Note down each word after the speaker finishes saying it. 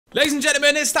Ladies and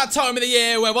gentlemen, it's that time of the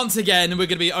year where once again we're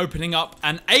going to be opening up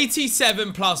an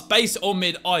 87 plus base or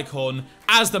mid icon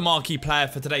as the marquee player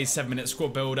for today's 7-minute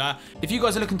squad builder. If you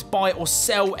guys are looking to buy or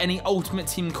sell any Ultimate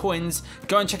Team coins,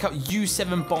 go and check out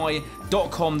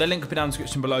u7buy.com. The link will be down in the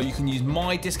description below. You can use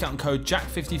my discount code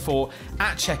JACK54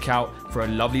 at checkout for a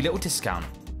lovely little discount.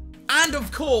 And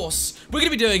of course, we're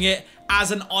going to be doing it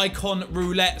as an icon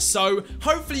roulette, so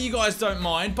hopefully you guys don't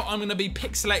mind, but I'm going to be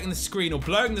pixelating the screen or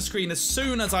blurring the screen as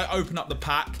soon as I open up the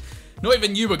pack. Not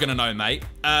even you are going to know, mate.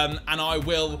 And I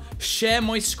will share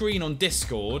my screen on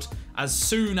Discord as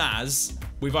soon as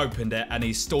we've opened it and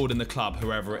he's stored in the club,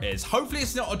 whoever it is. Hopefully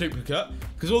it's not a duplicate,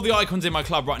 because all the icons in my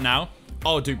club right now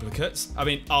are duplicates. I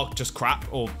mean, are just crap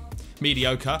or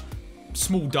mediocre,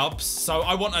 small dubs, so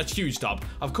I want a huge dub.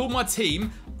 I've called my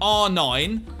team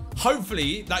R9.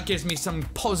 Hopefully that gives me some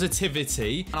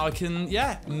positivity and I can,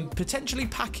 yeah, potentially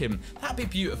pack him. That'd be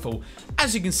beautiful.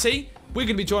 As you can see, we're going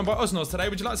to be joined by Osnos today.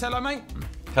 Would you like to say hello, mate?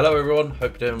 Hello, everyone.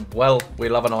 Hope you're doing well. We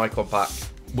love an icon pack.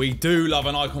 We do love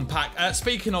an icon pack.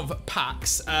 Speaking of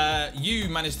packs, you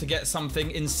managed to get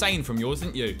something insane from yours,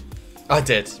 didn't you? I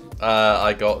did.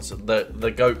 I got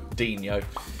the GOAT Dino.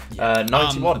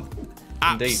 91.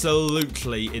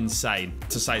 Absolutely insane,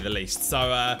 to say the least.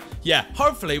 So, yeah,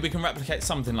 hopefully we can replicate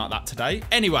something like that today.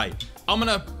 Anyway, I'm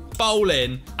going to bowl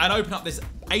in and open up this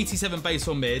 87 base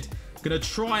or mid. Going to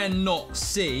try and not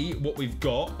see what we've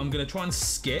got. I'm going to try and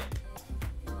skip.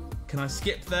 Can I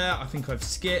skip there? I think I've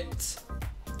skipped.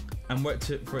 And wait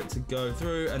for it to go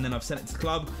through, and then I've sent it to the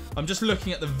club. I'm just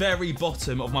looking at the very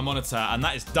bottom of my monitor, and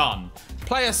that is done.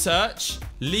 Player search,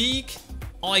 league,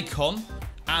 icon.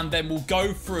 And then we'll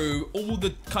go through all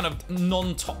the kind of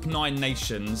non-top 9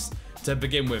 nations to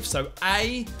begin with. So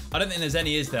I don't think there's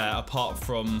any, is there, apart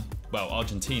from, well,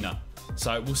 Argentina.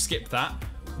 So we'll skip that.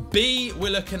 B,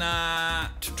 we're looking at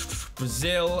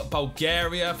Brazil,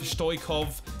 Bulgaria for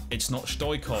Stoichkov. It's not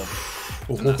Stoichkov.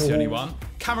 And that's the only one.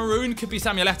 Cameroon could be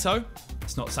Samuel Eto'o.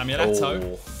 It's not Samuel Eto'o.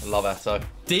 Oh, love Eto'o.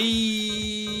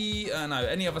 D, no,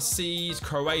 any other C's?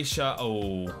 Croatia.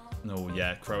 Oh, no,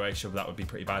 yeah, Croatia, that would be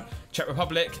pretty bad. Czech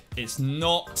Republic, it's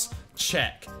not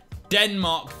Czech.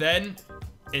 Denmark, then,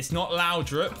 it's not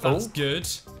Laudrup, that's good.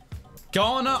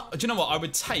 Ghana, do you know what? I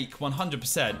would take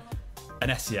 100%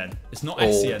 an SEN. It's not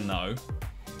SEN, though.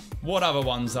 What other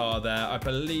ones are there? I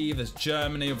believe there's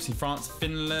Germany, obviously France,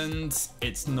 Finland.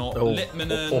 It's not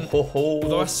Litmanen.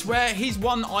 Although I swear he's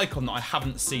one icon that I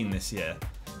haven't seen this year.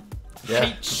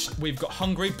 Yeah. H, we've got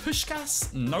Hungary.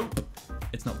 Puskás? Nope.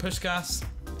 It's not Puskás.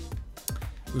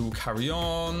 We will carry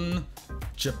on.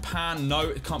 Japan, no,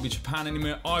 it can't be Japan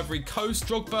anymore. Ivory Coast,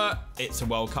 Drogba, it's a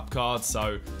World Cup card,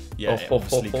 so yeah, it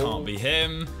obviously can't be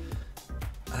him.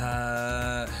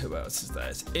 Who else is there?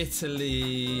 It's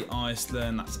Italy,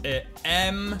 Iceland, that's it.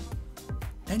 M,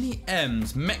 any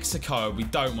M's? Mexico, we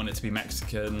don't want it to be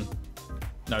Mexican.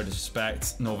 No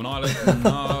disrespect. Northern Ireland,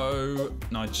 no.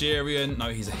 Nigerian, no,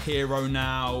 he's a hero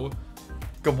now.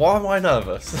 God, why am I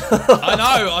nervous? I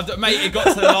know, mate, it got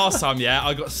to the last time, yeah,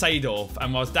 I got Seedorf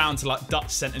and I was down to like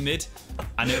Dutch centre mid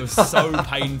and it was so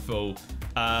painful.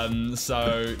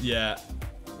 So, yeah.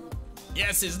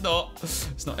 Yes, it's not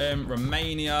him.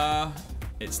 Romania,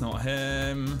 it's not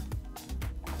him.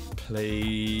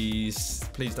 Please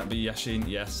don't be Yashin.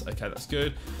 Yes, okay, that's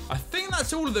good. I think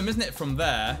that's all of them, isn't it, from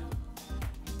there?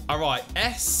 All right,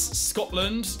 S,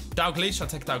 Scotland, Dalglish, I'll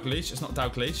take Dalglish, it's not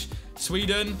Dalglish.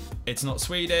 Sweden, it's not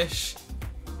Swedish.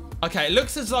 Okay, it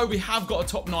looks as though we have got a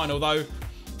top 9, although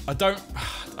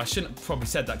I shouldn't have probably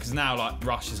said that because now like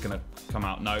Rush is gonna come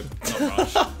out. No, not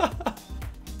Rush.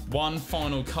 One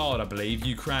final card, I believe,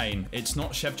 Ukraine. It's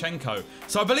not Shevchenko.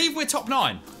 So I believe we're top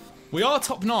 9. We are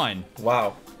top 9.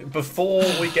 Wow. Before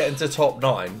we get into top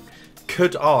 9,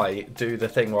 could I do the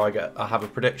thing where I have a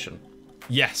prediction?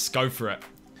 Yes, go for it.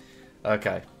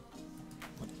 Okay.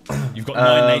 You've got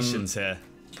 9 nations here.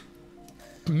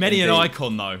 Many indeed. an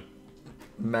icon, though.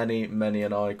 Many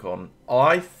an icon.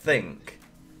 I think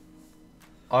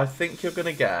you're going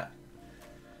to get...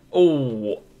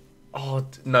 Oh,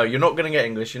 no, you're not going to get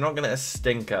English. You're not going to get a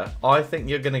stinker. I think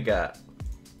you're going to get...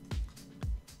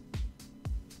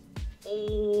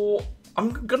 Oh,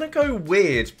 I'm going to go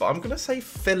weird, but I'm going to say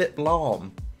Philip Lahm.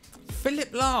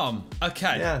 Philip Lahm.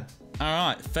 Okay. Yeah. All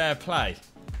right, fair play.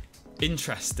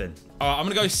 Interesting. All right, I'm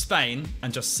going to go Spain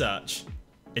and just search.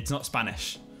 It's not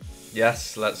Spanish.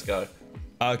 Yes, let's go.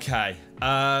 Okay.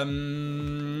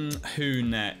 Who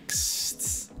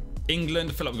next? England.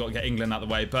 I feel like we've got to get England out of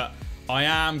the way, but I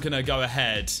am going to go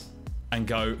ahead and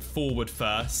go forward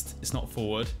first. It's not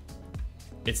forward.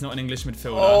 It's not an English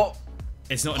midfielder. Oh.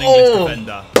 It's not an English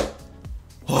defender.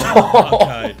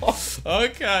 Okay.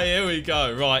 Okay, here we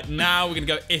go. Right, now we're going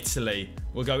to go Italy.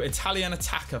 We'll go Italian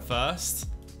attacker first.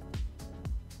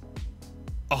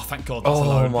 Oh, thank God. That's a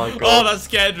loan. Oh, my God. Oh, that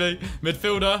scared me.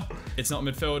 Midfielder. It's not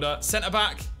midfielder.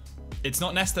 Centre-back. It's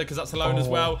not Nesta because that's a loan as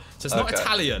well. So it's not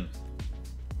Italian.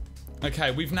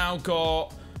 Okay, we've now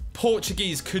got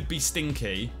Portuguese could be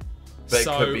stinky. But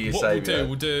so it could be your saviour.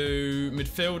 we'll do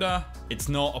midfielder. It's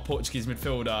not a Portuguese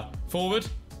midfielder. Forward.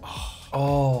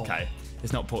 Oh. Okay.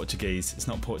 It's not Portuguese. It's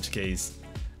not Portuguese.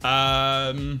 It's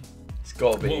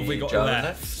got to be what have we got German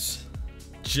left? next.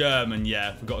 German,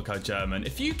 yeah. We've got to go German.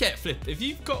 If you've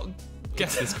got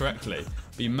guessed this correctly,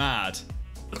 be mad.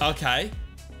 Okay.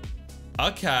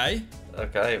 Okay.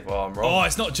 Okay, well, I'm wrong. Oh,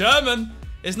 it's not German.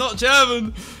 It's not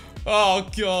German. Oh,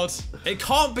 God. It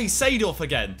can't be Seedorf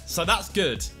again, so that's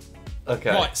good.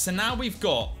 Okay. Right, so now we've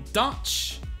got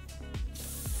Dutch,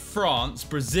 France,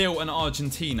 Brazil, and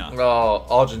Argentina. Oh,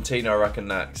 Argentina, I reckon,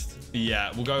 next.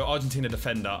 Yeah, we'll go Argentina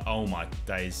defender. Oh, my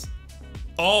days.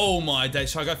 Oh, my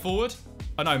days. Shall I go forward?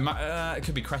 Oh, no. It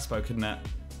could be Crespo, couldn't it?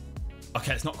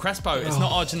 Okay, it's not Crespo. It's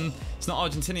not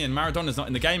Argentinian. Maradona's not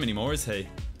in the game anymore, is he?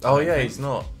 Oh, yeah, he's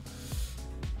not.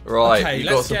 Right, Okay, you've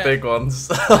got some big ones.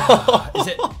 Is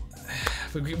it?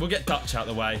 We'll get Dutch out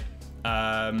of the way.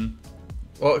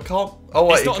 Well, it can't... Oh,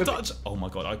 wait, It's not a Dutch... Oh, my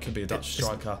God. I could be a Dutch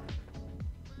striker.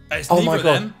 It's Oh, neither my of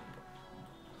God. them.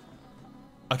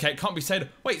 Okay, it can't be said.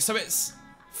 Wait, so it's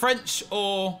French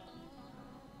or...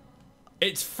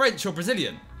 It's French or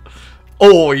Brazilian?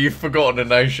 Oh, you've forgotten a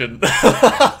nation.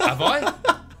 Have I?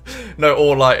 No,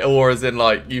 or as in,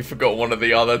 like, you forgot one of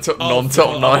the other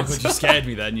non-top nines. Oh, God, you scared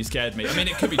me then. You scared me. I mean,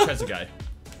 it could be Trezeguet.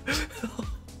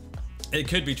 It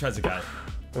could be Trezeguet.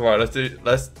 Right,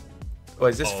 let's... Wait,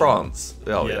 is this France?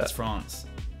 Oh, yeah, it's France.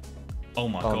 Oh,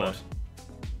 my God.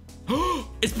 No.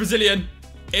 It's Brazilian.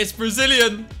 It's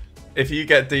Brazilian. If you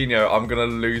get Dino, I'm going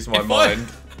to lose my mind.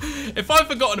 If I've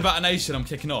forgotten about a nation, I'm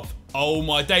kicking off. Oh,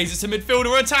 my days. It's a midfielder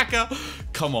or attacker.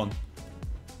 Come on.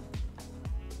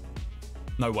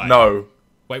 No way. No.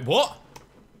 Wait, what?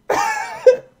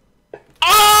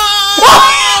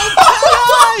 Oh!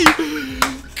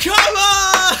 Come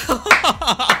on!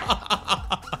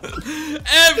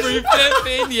 Every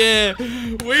flipping year.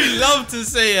 We love to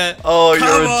see it. Oh, Come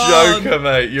you're a on. joker,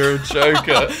 mate. You're a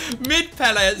joker. Mid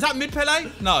Pele. Is that mid Pele?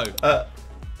 No.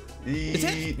 Is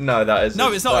it? No, that is.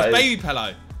 No, it's not. It's baby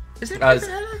Pele. Is it As-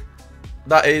 mid Pele?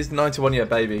 That is 91 year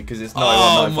baby because it's 91.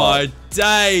 Oh my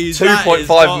days.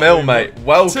 2.5 mil, mate.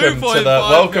 Welcome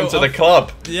to the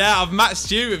club. Yeah, I've matched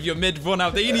you with your mid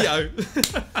Ronaldinho.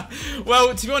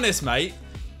 Well, to be honest, mate,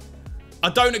 I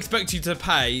don't expect you to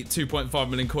pay 2.5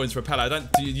 million coins for a Pele.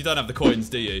 You don't have the coins,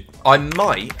 do you? I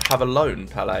might have a loan,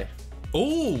 Pele.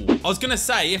 Ooh, I was gonna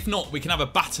say, if not, we can have a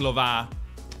battle of our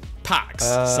packs.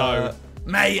 So,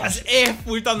 mate, as if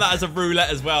we've done that as a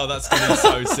roulette as well. That's gonna be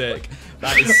so sick.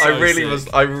 That is so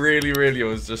sick. I really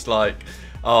was just like,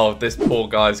 oh, this poor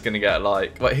guy's gonna get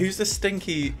like, wait, who's the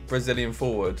stinky Brazilian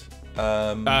forward?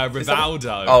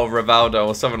 Rivaldo. Oh, Rivaldo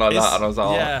or something like that. And I was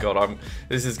like, yeah. oh god,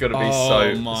 this is gonna be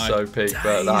so peak,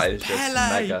 but that is just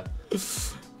mega.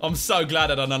 I'm so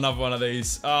glad I done another one of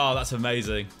these. Oh, that's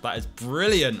amazing. That is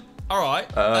brilliant. All right.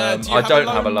 I don't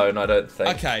have a loan. I don't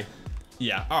think. Okay.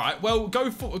 Yeah. All right. Well,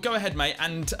 go ahead, mate,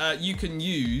 and you can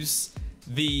use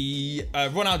the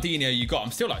Ronaldinho you got.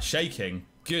 I'm still like shaking.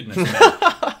 Goodness me.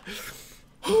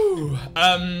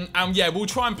 And yeah, we'll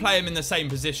try and play him in the same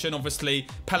position. Obviously,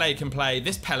 Pele can play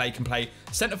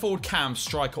centre forward, cam,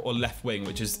 striker, or left wing,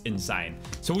 which is insane.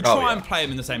 So we'll try and play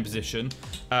him in the same position.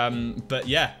 But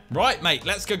yeah, right, mate.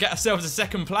 Let's go get ourselves a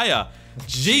second player.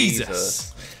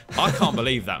 Jesus. I can't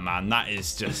believe that, man. That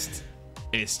is just,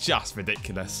 it's just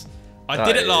ridiculous. I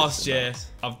did it last year.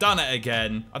 I've done it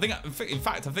again. In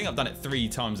fact, I think I've done it 3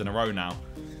 times in a row now.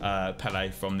 Pele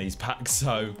from these packs.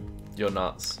 So you're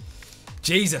nuts.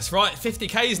 Jesus, right,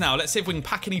 50Ks now. Let's see if we can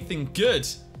pack anything good.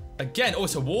 Again, oh,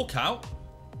 it's a walkout.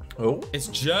 Oh. It's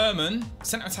German.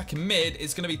 Centre attacking mid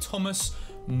is going to be Thomas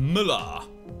Müller.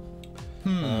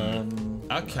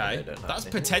 Okay, that's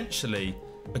potentially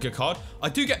a good card. I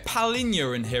do get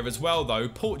Paulinho in here as well, though.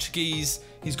 Portuguese,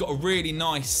 he's got a really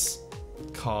nice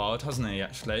card, hasn't he,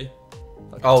 actually?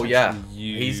 Oh, yeah.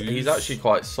 He's actually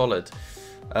quite solid.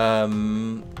 He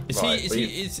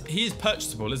is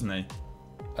purchasable, isn't he?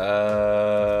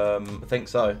 I think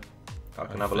so. I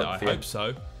can have a look for you. I hope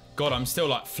so. God, I'm still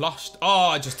like flushed. Oh,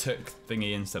 I just took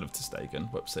thingy instead of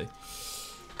Stegen. Whoopsie.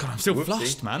 God, I'm still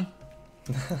flushed, man.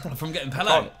 From getting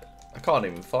Pele. I can't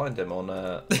even find him on.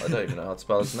 I don't even know how to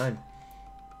spell his name.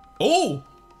 Oh,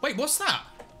 wait, what's that?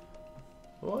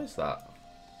 What is that?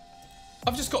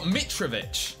 I've just got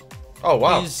Mitrovic. Oh,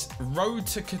 wow. is Road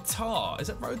to Qatar. Is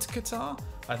it Road to Qatar?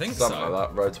 I think Something so. like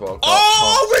that. Road to World Cup.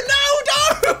 Oh, Ronaldo!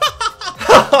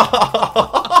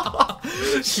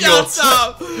 Shut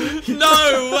up!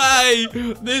 No way!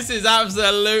 This is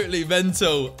absolutely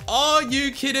mental. Are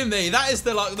you kidding me? That is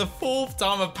the 4th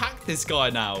time I've packed this guy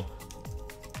now.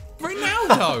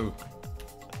 Ronaldo!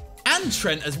 And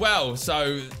Trent as well.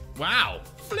 So, wow.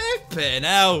 Flipping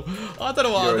hell. I don't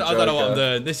know what I'm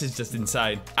doing. This is just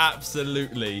insane.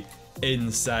 Absolutely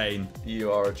insane.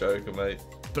 You are a joker, mate.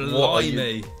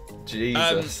 Blimey.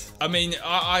 Jesus. I mean,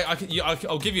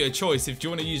 I'll give you a choice. If do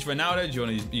you want to use Ronaldo,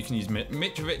 you can use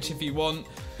Mitrovic if you want.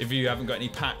 If you haven't got any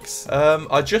packs.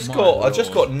 I just got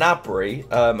Gnabry,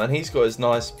 and he's got his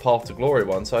nice Path to Glory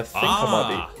one, so I think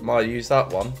I might use that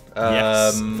one.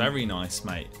 Yes, very nice,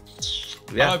 mate.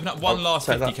 Yeah, I'll open up one last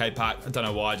 50k pack. I don't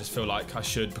know why. I just feel like I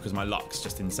should because my luck's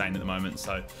just insane at the moment.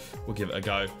 So we'll give it a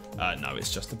go. No,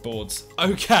 it's just the boards.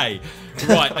 Okay,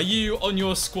 right. Are you on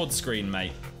your squad screen,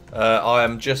 mate? I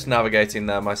am just navigating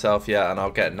there myself, yeah, and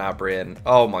I'll get Gnabry in.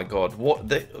 Oh my god,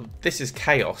 this is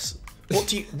chaos.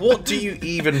 What do you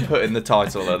even put in the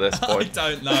title at this point?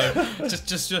 I don't know.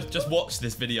 just watch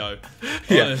this video.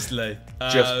 Honestly,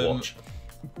 just watch.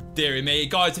 Deary me,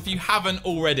 guys, if you haven't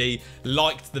already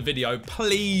liked the video,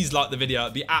 please like the video.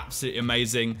 It'd be absolutely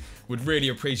amazing. Would really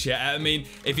appreciate it. I mean,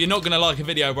 if you're not gonna like a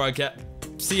video where I get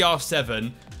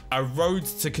CR7, a Road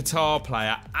to Qatar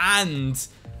player, and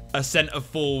a centre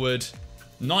forward,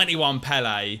 91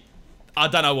 Pele, I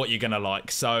don't know what you're gonna like.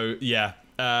 So yeah,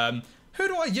 who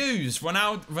do I use?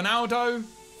 Ronaldo?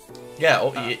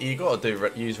 Yeah, you got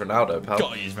to use Ronaldo, pal.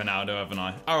 Got to use Ronaldo, haven't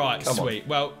I? All right, sweet.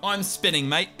 Well, I'm spinning,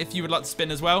 mate. If you would like to spin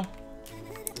as well.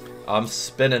 I'm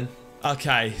spinning.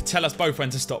 Okay, tell us both when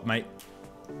to stop, mate.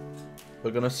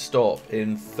 We're gonna stop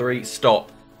in 3.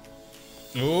 Stop.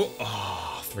 Ooh,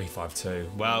 3, 5,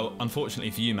 2. Well,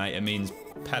 unfortunately for you, mate, it means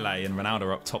Pele and Ronaldo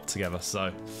are up top together.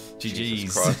 So,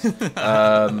 GG's.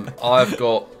 I've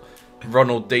got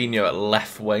Ronaldinho at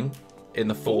left wing in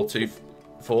the 4-2-4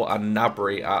 and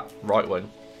Gnabry at right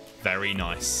wing. Very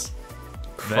nice.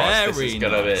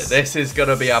 This is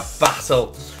gonna be a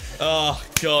battle. Oh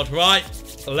god, right.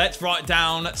 Let's write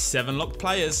down 7 locked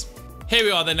players. Here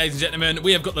we are then, ladies and gentlemen.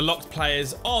 We have got the locked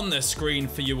players on the screen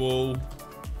for you all,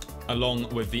 along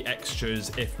with the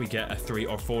extras if we get a 3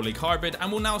 or 4 league hybrid.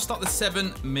 And we'll now start the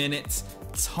 7-minute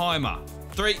timer.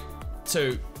 3,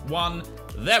 2, 1.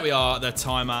 There we are. The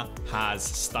timer has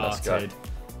started.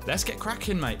 Let's get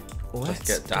cracking, mate. Let's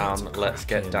get down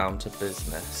to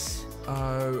business.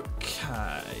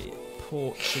 Okay.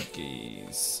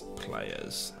 Portuguese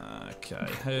players. Okay.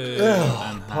 Who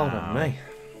and how pardon me.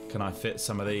 Can I fit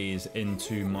some of these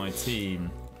into my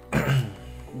team?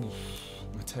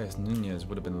 Mateus Nunes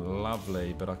would have been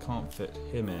lovely, but I can't fit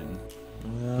him in.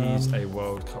 He's a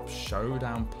World Cup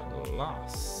Showdown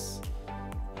Plus.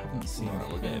 Haven't seen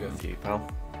We're going to go for you, pal.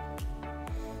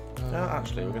 No,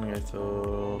 actually, we're going to go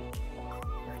for...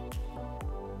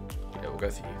 Yeah, we'll go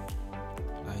for you.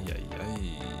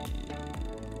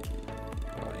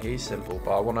 Right, he's simple,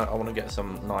 but I want to get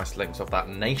some nice links off that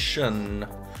nation.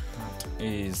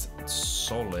 Is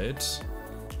solid.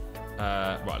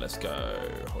 Right, let's go.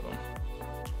 Hold on.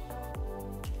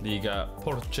 Liga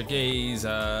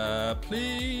Portuguesa,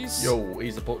 please. Yo,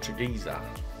 he's a Portuguesa.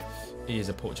 He is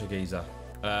a Portuguesa.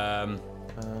 I'll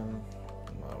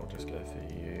just go for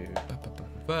you.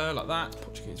 Like that.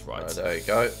 Portuguese, right. There you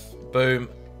go. Boom.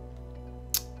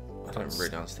 I don't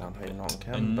really understand how you're not on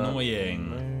cam.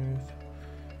 Annoying.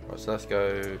 Right, so let's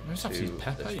go to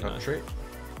Pepe, this country.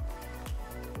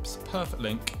 It's a perfect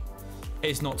link.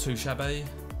 It's not too shabby.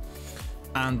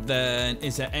 And then,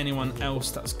 is there anyone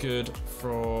else that's good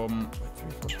from...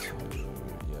 3, 4, 2,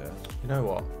 yeah. You know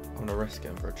what? I'm going to risk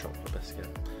him for a chocolate biscuit.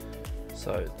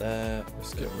 So there,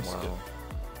 biscuit.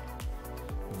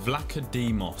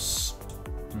 Vlachodimos.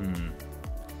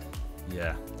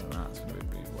 Yeah, that's going to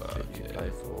be working.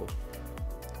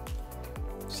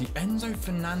 See, Enzo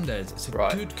Fernandez. It's a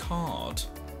good card.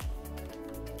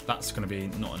 That's going to be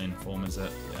not an inform, is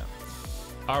it? Yeah.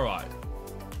 All right.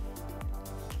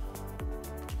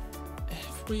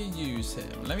 If we use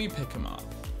him, let me pick him up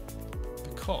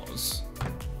because.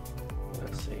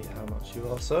 Let's see how much you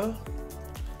are, sir.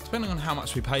 Depending on how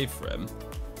much we paid for him.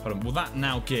 Hold on. Will that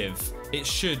now give? It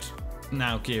should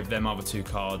now give them other 2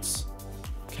 cards.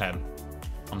 Chem.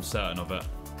 I'm certain of it.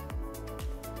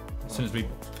 As soon as we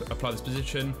apply this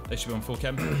position, they should be on full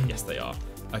chem. Yes, they are.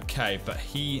 Okay, but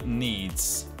he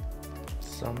needs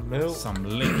some milk, some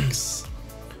links.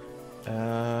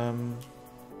 Right,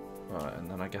 and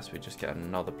then I guess we just get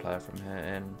another player from here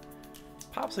in.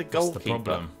 Perhaps a goalkeeper. That's the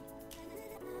problem.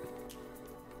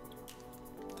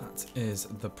 That is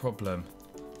the problem.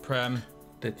 Prem.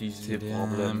 That is the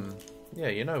problem. Yeah,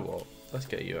 you know what? Let's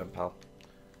get you in, pal.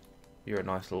 You're a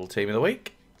nice little team of the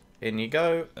week. In you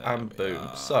go, and boom.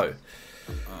 So.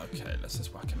 Okay, let's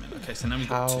just whack him in. Okay, so now we've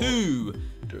got 2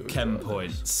 chem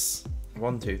points.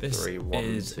 1, 2, 3.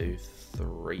 1, 2,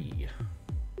 3.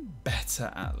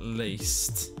 Better at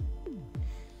least.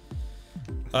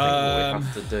 I think what we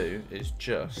have to do is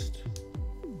just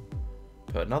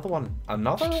put another one.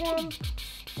 Another one?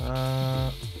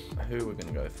 Who are we going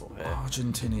to go for here?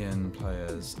 Argentinian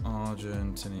players.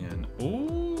 Argentinian.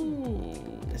 Ooh.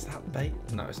 Is that bait?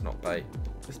 No, it's not bait.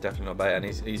 It's definitely not bait, and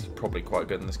he's probably quite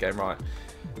good in this game. Right.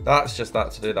 That's just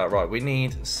that to do that. Right, we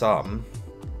need some.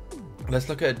 Let's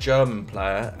look at a German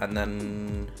player, and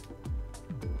then...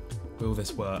 Will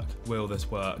this work? Will this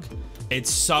work? It's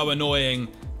so annoying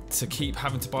to keep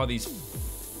having to buy these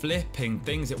flipping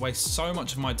things. It wastes so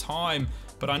much of my time,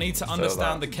 but I need to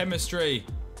understand the chemistry.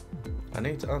 I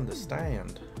need to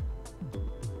understand.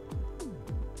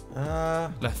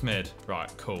 Left mid.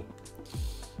 Right, cool.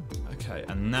 Okay,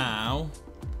 and now...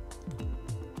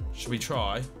 Should we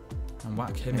try and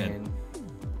whack him in?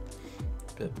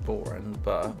 Bit boring,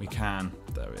 but... We can.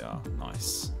 There we are.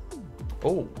 Nice.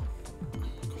 Oh.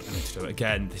 I need to do it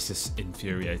again. This is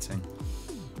infuriating.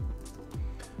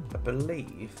 I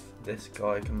believe this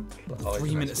guy can play.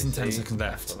 3 minutes and 10 seconds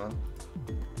left.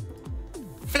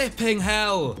 Flipping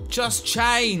hell! Just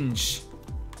change!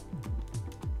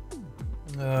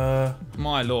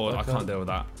 My lord, I can't deal with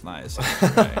that. That is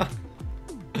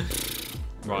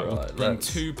right, we'll bring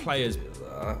 2 players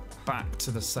back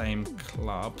to the same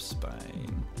club,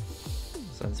 Spain.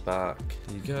 Sends back.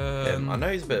 There you go. I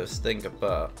know he's a bit of a stinker,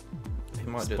 but he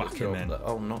might do the job.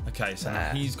 Oh, not. Okay, so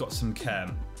now he's got some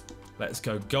chem. Let's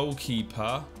go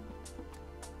goalkeeper.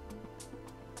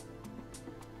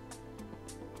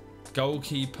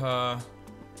 Goalkeeper.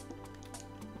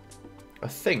 I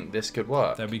think this could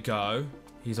work. There we go.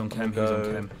 He's on chem, he's on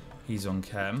chem, he's on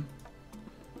chem.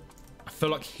 I feel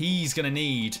like he's going to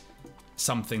need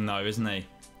something though, isn't he?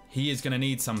 He is going to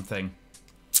need something.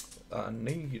 Oh,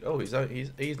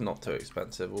 he's not too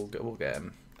expensive. We'll get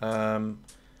him.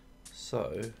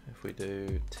 So if we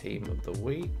do team of the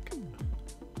week.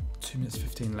 2 minutes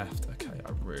 15 left. Okay,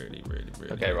 I really.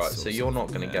 Okay, right. So you're not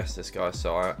going to guess this guy,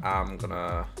 so I am going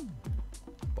to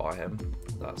buy him.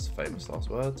 That's famous last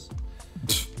words.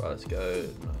 Right, let's go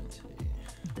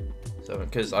 97.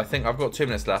 Because I think I've got 2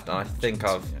 minutes left, and I think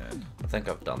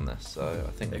I've done this. So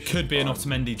I think it could be an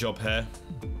Otamendi job here.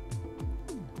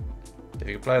 If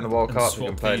you can play in the World Cup, you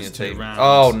can play in your team. Rounds.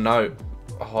 Oh no!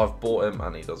 Oh, I've bought him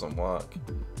and he doesn't work.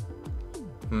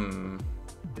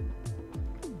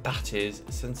 That is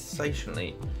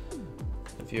sensationally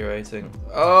infuriating.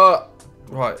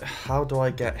 Right. How do I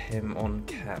get him on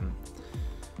chem?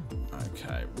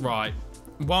 Okay, right.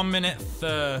 1 minute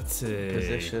 30.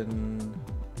 Position.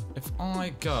 If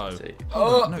I go...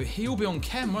 Oh! No, he'll be on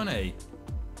chem, won't he?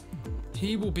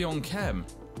 He will be on chem.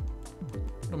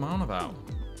 What am I on about?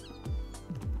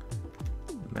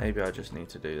 Maybe I just need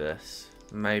to do this.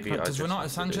 Maybe I just Does Renato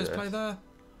Sanchez play there?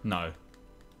 No.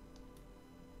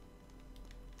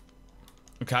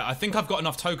 Okay, I think I've got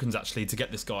enough tokens actually to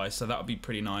get this guy, so that would be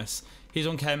pretty nice. He's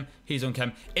on chem. He's on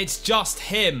chem. It's just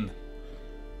him.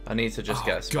 I need to just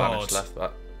get a Spanish left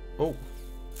back. Oh,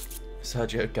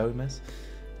 Sergio Gomez.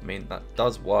 I mean, that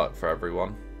does work for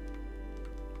everyone.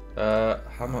 How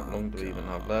long do we even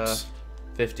have left?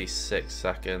 56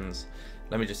 seconds.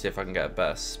 Let me just see if I can get a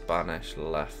better Spanish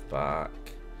left back.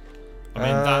 I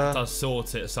mean, that does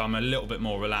sort it, so I'm a little bit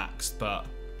more relaxed, but...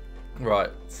 Right,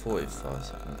 45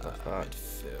 seconds left back.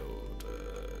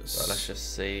 Midfielders. Right, let's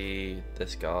just see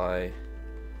this guy.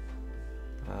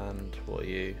 And what are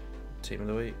you? Team of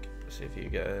the week. See if you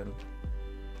get in.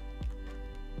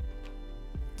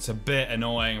 It's a bit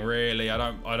annoying, really. I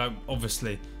don't.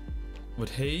 Obviously, would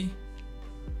he?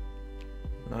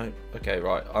 No. Okay,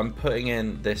 right. I'm putting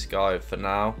in this guy for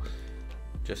now,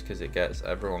 just because it gets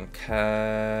everyone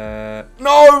care.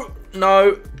 No,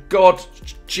 no, God,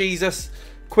 Jesus,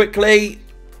 quickly.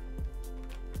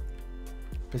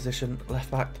 Position left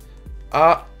back.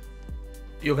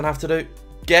 You're gonna have to do.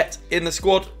 Get in the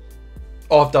squad.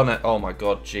 Oh, I've done it. Oh my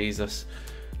God, Jesus.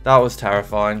 That was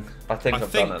terrifying. I think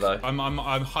I've done it though.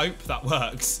 I hope that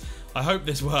works. I hope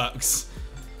this works.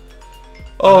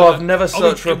 Oh, I've never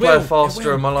searched for a player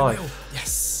faster in my life.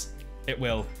 Yes, it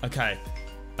will. Okay.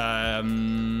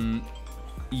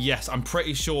 Yes, I'm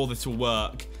pretty sure this will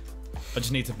work. I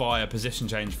just need to buy a position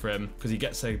change for him because he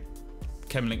gets a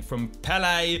chem link from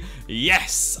Pele.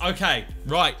 Yes. Okay.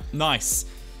 Right. Nice.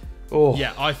 Oh.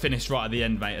 Yeah, I finished right at the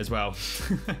end, mate, as well.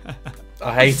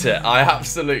 I hate it. I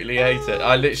absolutely hate it.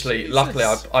 I literally, luckily,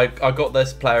 I got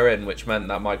this player in, which meant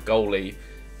that my goalie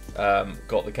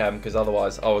got the chem, because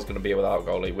otherwise I was going to be without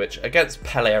goalie, which against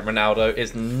Pele and Ronaldo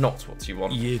is not what you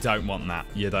want. You don't want that.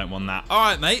 You don't want that. All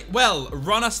right, mate. Well,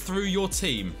 run us through your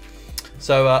team.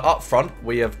 So up front,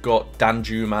 we have got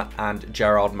Danjuma and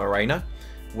Gerard Moreno.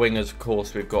 Wingers, of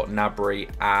course, we've got Gnabry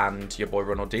and your boy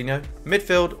Ronaldinho.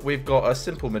 Midfield, we've got a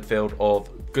simple midfield of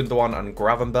Gundogan and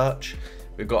Gravenberch.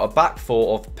 We've got a back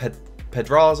four of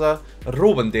Pedraza,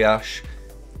 Ruben Dias,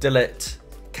 Dillet,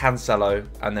 Cancelo,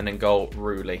 and then in goal,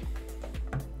 Rulli.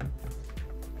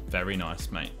 Very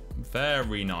nice, mate.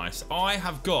 Very nice. I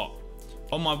have got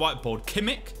on my whiteboard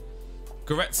Kimmich,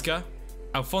 Goretzka,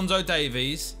 Alphonso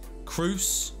Davies,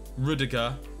 Kroos,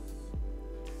 Rudiger,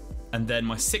 and then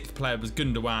my 6th player was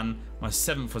Gundogan. My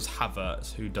 7th was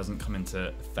Havertz, who doesn't come into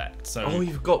effect. So oh,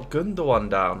 you've got Gundogan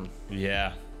down.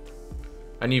 Yeah.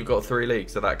 And you've got 3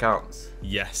 leagues, so that counts.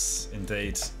 Yes,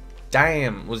 indeed.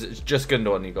 Damn, was it just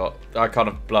Gundogan you got? I kind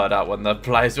of blurred out when the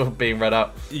players were being read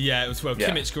out. Yeah, it was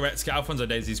Kimmich, Goretzka, Alphonso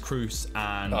Davies, Kroos,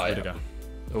 and Rudiger.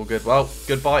 Yeah. All good. Well,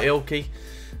 goodbye, Ilky.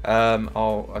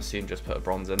 I'll assume just put a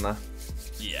bronze in there.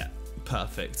 Yeah,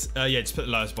 perfect. Yeah, just put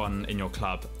the lowest one in your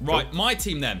club. Right, cool. My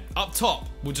team then. Up top,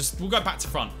 we'll go back to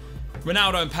front.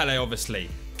 Ronaldo and Pele, obviously.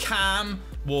 Cam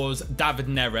was David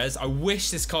Neres. I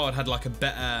wish this card had like a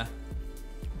better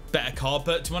card,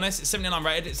 but to be honest, it's 79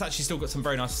 rated. It's actually still got some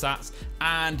very nice stats,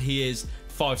 and he is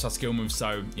 5-star skill moves,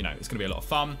 so you know it's going to be a lot of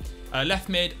fun. Left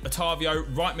mid, Otavio.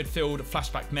 Right midfield,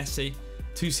 flashback Messi.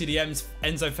 2 CDMs,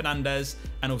 Enzo Fernandez,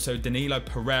 and also Danilo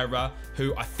Pereira,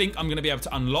 who I think I'm going to be able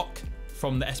to unlock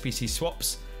from the SBC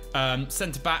swaps.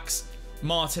 Centre backs,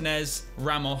 Martinez,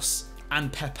 Ramos,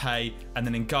 and Pepe, and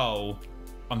then in goal,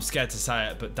 I'm scared to say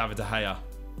it, but David De Gea.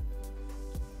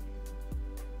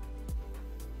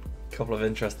 Couple of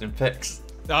interesting picks.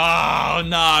 Oh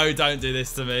no, don't do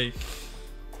this to me.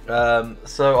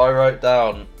 So I wrote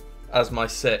down as my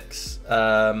 6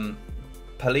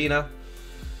 Palina,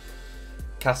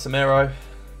 Casemiro,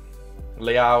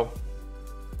 Leao,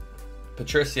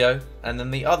 Patricio, and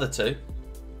then the other 2.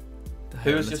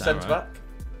 Who was your centre back?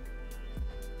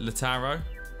 Lautaro.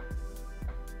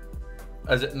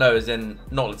 As in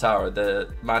not Lautaro,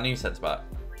 the Man U centre back.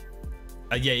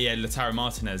 Yeah, Lautaro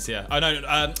Martinez. Yeah. Oh no,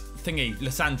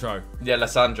 Lissandro. Yeah,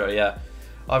 Lissandro. Yeah,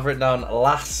 I've written down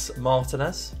Las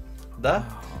Martinez there,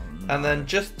 no. And then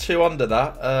just 2 under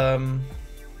that.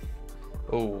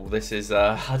 Oh, this is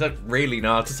I don't really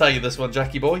know how to tell you this one,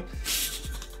 Jackie boy.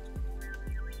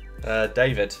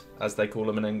 David, as they call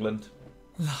him in England.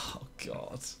 Oh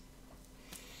God.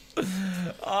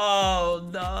 Oh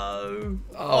no.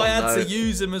 Oh, I had to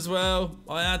use him as well.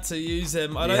 I had to use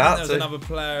him. I don't think there was another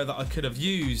player that I could have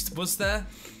used. Was there?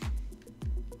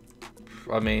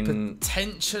 I mean,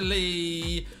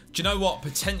 potentially. Do you know what?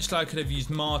 Potentially I could have used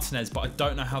Martinez, but I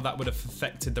don't know how that would have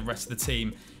affected the rest of the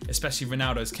team, especially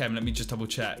Ronaldo's chem. Let me just double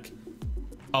check.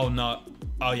 Oh no.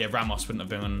 Oh yeah, Ramos wouldn't have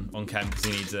been on chem because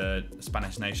he needs a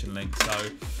Spanish nation link. So,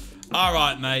 all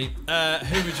right, mate.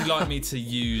 Who would you like me to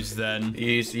use then?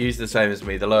 Use the same as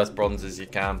me. The lowest bronzes you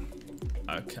can.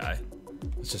 Okay. I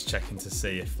was just checking to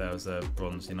see if there was a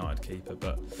bronze United keeper,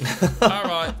 but all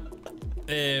right.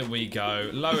 Here we go.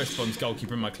 Lowest bronze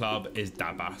goalkeeper in my club is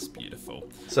Dabas. Beautiful.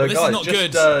 So well,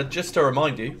 guys, just to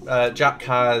remind you, Jack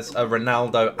has a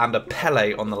Ronaldo and a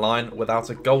Pele on the line without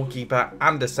a goalkeeper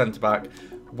and a centre-back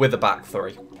with a back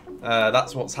 3.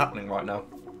 That's what's happening right now.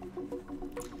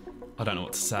 I don't know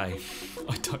what to say.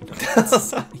 I don't know what to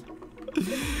say.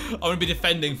 I'm going to be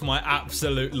defending for my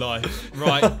absolute life.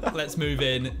 Right, let's move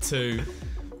in to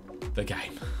the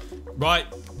game. Right,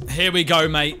 here we go,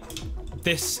 mate.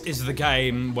 This is the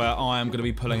game where I am going to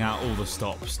be pulling out all the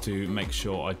stops to make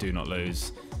sure I do not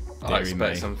lose. I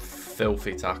expect some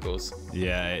filthy tackles.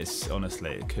 Yeah, it's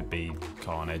honestly, it could be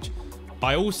carnage.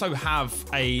 I also have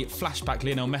a flashback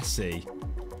Lionel Messi.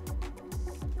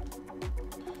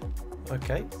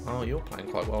 Okay. Oh, you're playing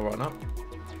quite well right now.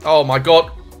 Oh my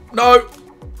God. No.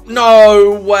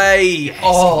 No way. Yes.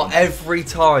 Oh, every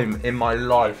time in my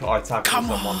life I tackle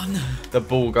someone, the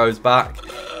ball goes back.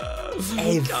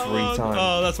 Every time.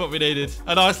 Oh, that's what we needed.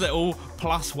 A nice little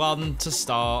 +1 to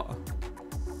start.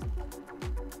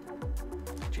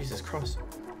 Jesus Christ.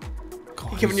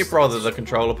 You're giving your brother the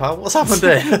controller, pal. What's happened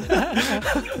here?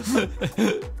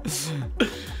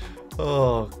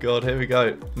 Oh, God. Here we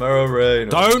go. Moreno.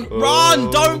 Don't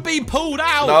run. Don't be pulled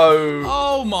out. No.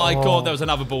 Oh, my God. There was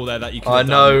another ball there that you could have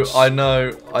done. I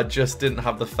know. I just didn't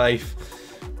have the faith.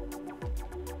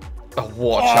 Oh,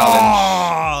 what a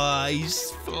challenge.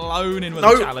 He's flown in with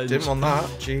a challenge. Didn't want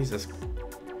that. Jesus.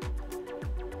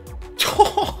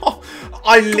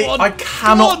 I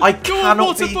cannot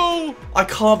water be. ball. I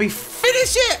can't be.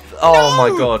 Finish it. Oh No!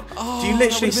 my god! Oh, do you that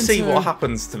literally would've been see two. what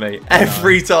happens to me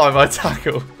every time I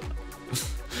tackle?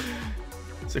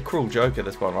 It's a cruel joke at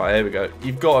this point. Right, here we go.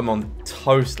 You've got him on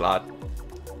toast, lad.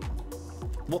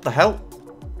 What the hell?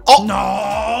 Oh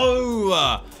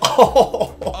no!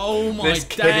 Oh my This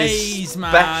kid is days,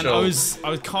 man! special. I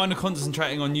was kind of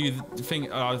concentrating on you.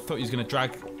 I thought you was gonna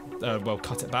drag, well,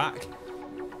 cut it back.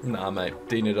 Nah, mate.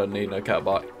 Dina don't need no cat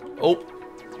bite. Oh.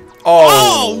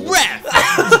 Oh, ref!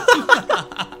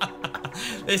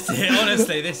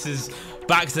 Honestly, this is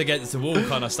backs against the wall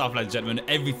kind of stuff, ladies and gentlemen.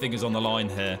 Everything is on the line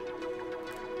here.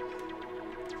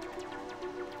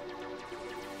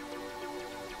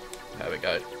 There we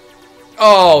go.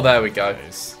 Oh, there we go.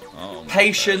 Oh,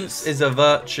 Patience is a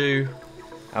virtue,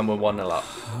 and we're 1-0 up.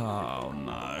 Oh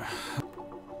no!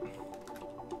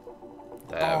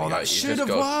 There we go. That should have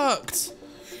worked.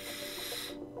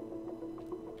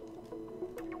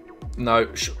 No.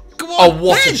 Come Oh, on,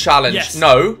 what a win! challenge! Yes.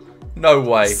 No, no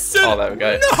way. Oh, there we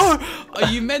go. No! Are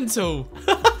you mental?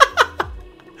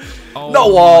 Oh,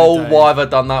 No, my days. why have I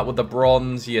done that with the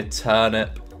bronze, you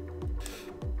turnip?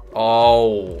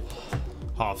 Oh.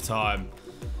 Half time.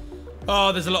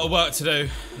 Oh, there's a lot of work to do.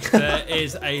 There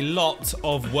is a lot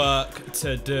of work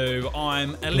to do.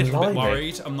 I'm a little bit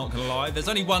worried, I'm not going to lie. There's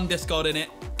only one discard in it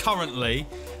currently,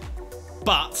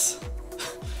 but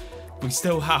we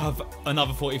still have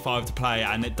another 45 to play,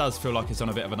 and it does feel like it's on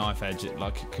a bit of a knife edge.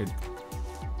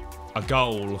 A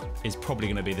goal is probably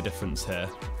going to be the difference here.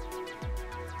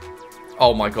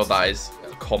 Oh my god, that is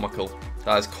comical.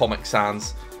 That is Comic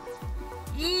Sans.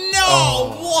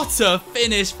 No! What a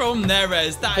finish from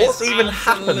Neres. What's even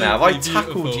happened now? Have I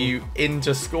tackled beautiful. you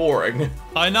into scoring?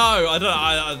 I know. I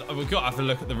don't. We've got to have a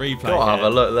look at the replay. Gotta have a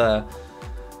look there.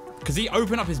 Because he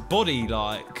opened up his body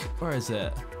like, where is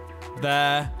it?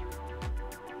 There.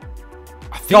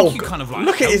 I think you kind of like.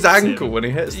 Look at his helped ankle him. when he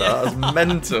hits that. That's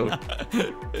mental.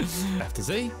 Left to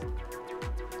Z.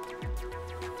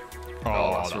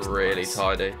 Oh, that's really nice.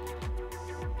 tidy.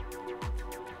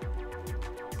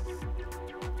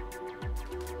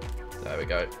 There we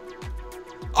go.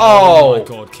 Oh my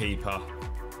god, keeper.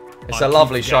 It's I a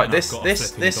lovely keep shot. forgetting This I've got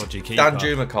a flipping dodgy keeper.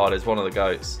 Danjuma card is one of the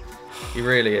goats. He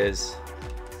really is.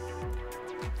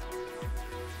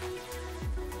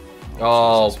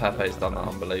 Oh, Pepe's done that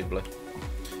unbelievably.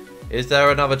 Is there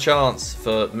another chance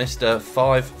for Mr.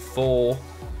 5-4?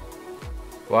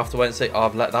 We'll have to wait and see. Oh,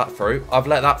 I've let that through. I've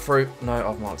let that through. No,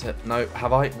 I've marked it. No,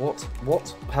 have I? What? What?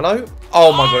 Hello?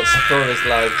 Oh my god, it's through his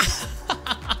legs.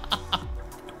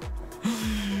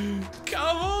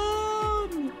 Come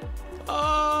on!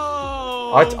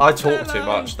 Oh! I talk too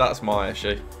much. That's my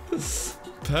issue.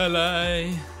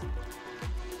 Pele.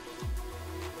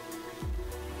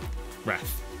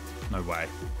 Ref. No way.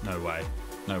 No way.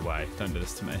 No way. Don't do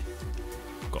this to me.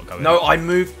 Got to go in. No, I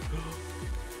moved.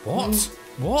 What?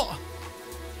 What?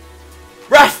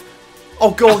 Ref!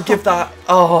 Oh, go on, give that.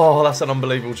 Oh, that's an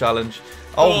unbelievable challenge.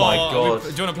 Oh my god. Do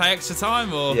you want to play extra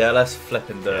time or? Yeah, let's flip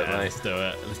and do it, mate. Let's do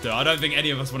it. Let's do it. I don't think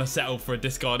any of us want to settle for a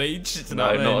discard each.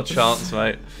 No, not a chance,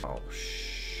 mate. Oh,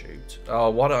 shoot. Oh,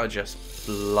 why don't I just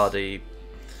bloody...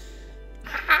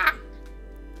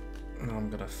 I'm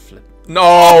gonna flip...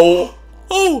 No!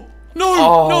 Oh! No!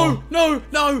 Oh. No! No!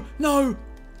 No! No!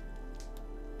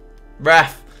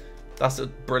 Ref! That's a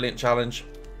brilliant challenge.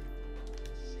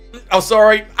 Oh,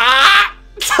 sorry. Ah!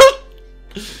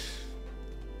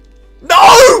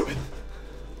 No!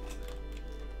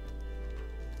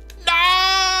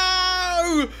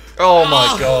 No! Oh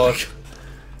my god.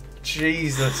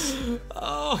 Jesus.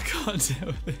 Oh, I can't deal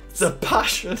with this. The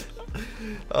passion.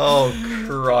 Oh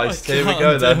Christ. I Here we can't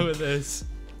go then. deal with this.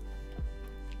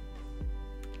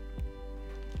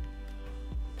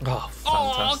 Oh,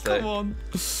 Oh, fantastic. come on.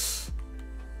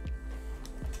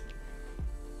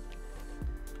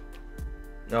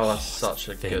 Oh, that's such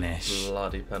a finish. good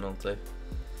bloody penalty.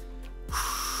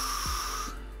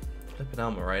 Flipping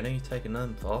out, Moreno. You taking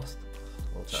them fast?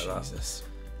 I'll take that. Jesus.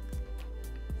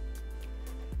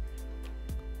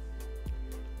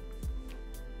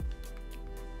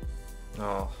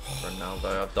 Oh,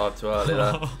 Ronaldo. I've dived too early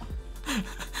there.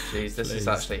 Jeez, this is Please.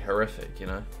 actually horrific, you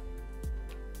know.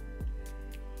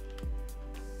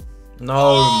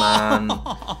 No, man.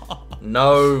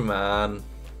 No, man.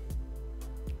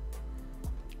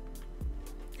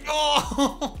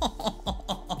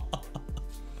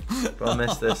 If I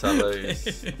miss this, I lose.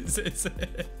 Is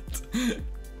it?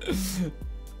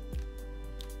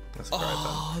 That's great,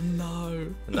 Oh no.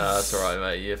 man. No, that's alright,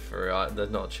 mate. You're through. There's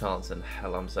not a chance in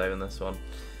hell I'm saving this one.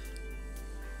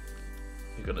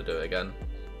 You're gonna do it again.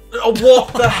 Oh,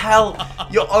 what the hell?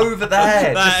 You're over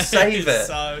there. Just save it.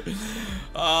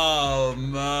 Oh,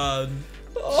 man.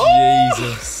 Oh.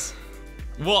 Jesus.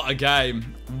 What a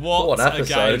game. What a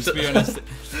game. To be honest,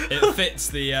 it fits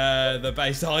the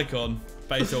base icon,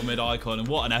 base or mid icon, and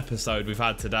what an episode we've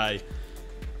had today.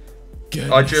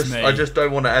 I just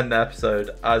don't want to end the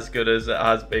episode as good as it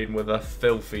has been with a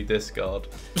filthy discard,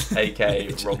 aka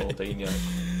Ronaldinho.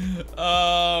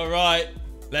 Right,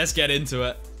 let's get into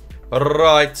it.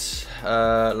 Right,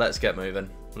 let's get moving.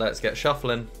 Let's get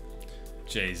shuffling.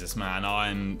 Jesus, man,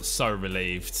 I'm so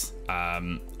relieved,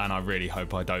 and I really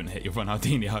hope I don't hit your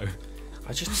Ronaldinho.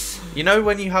 You know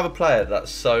when you have a player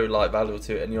that's so like valuable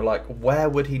to it, and you're like, where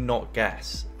would he not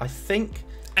guess? I think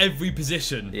every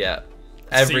position. Yeah.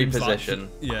 Every position.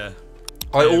 Like, yeah.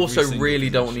 I also really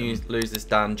don't want to lose this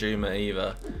Dan Juma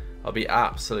either. I'll be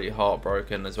absolutely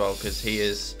heartbroken as well because he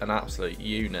is an absolute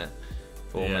unit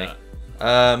for me.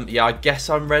 Yeah, I guess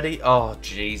I'm ready. Oh,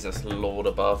 Jesus, Lord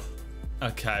above.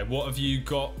 Okay, what have you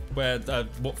got?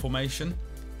 What formation?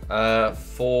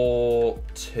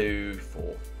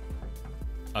 4-2-4.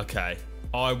 Okay,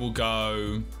 I will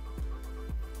go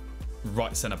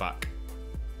right centre back.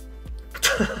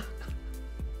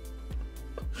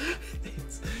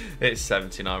 It's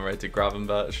 79 rated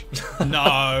Gravenberch.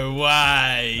 No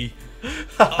way.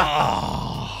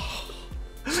 Oh.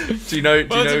 Do you know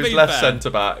who's left centre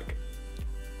back?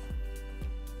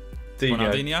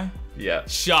 Ronaldinho? Yeah.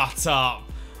 Shut up.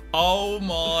 Oh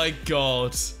my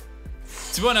god.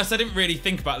 To be honest, I didn't really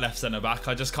think about left centre back.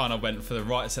 I just kind of went for the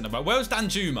right centre back. Where was Dan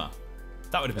Juma?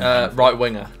 That would have been right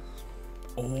winger.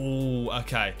 Oh,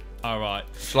 okay. All right.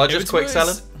 Shall I just quick sell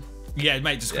him? Yeah,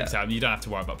 mate, just quick sell him. You don't have to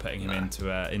worry about putting him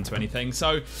into anything.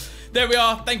 So, there we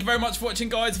are. Thank you very much for watching,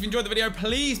 guys. If you enjoyed the video,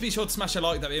 please be sure to smash a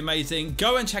like. That'd be amazing.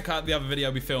 Go and check out the other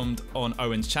video we filmed on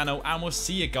Owen's channel, and we'll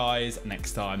see you guys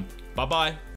next time. Bye-bye.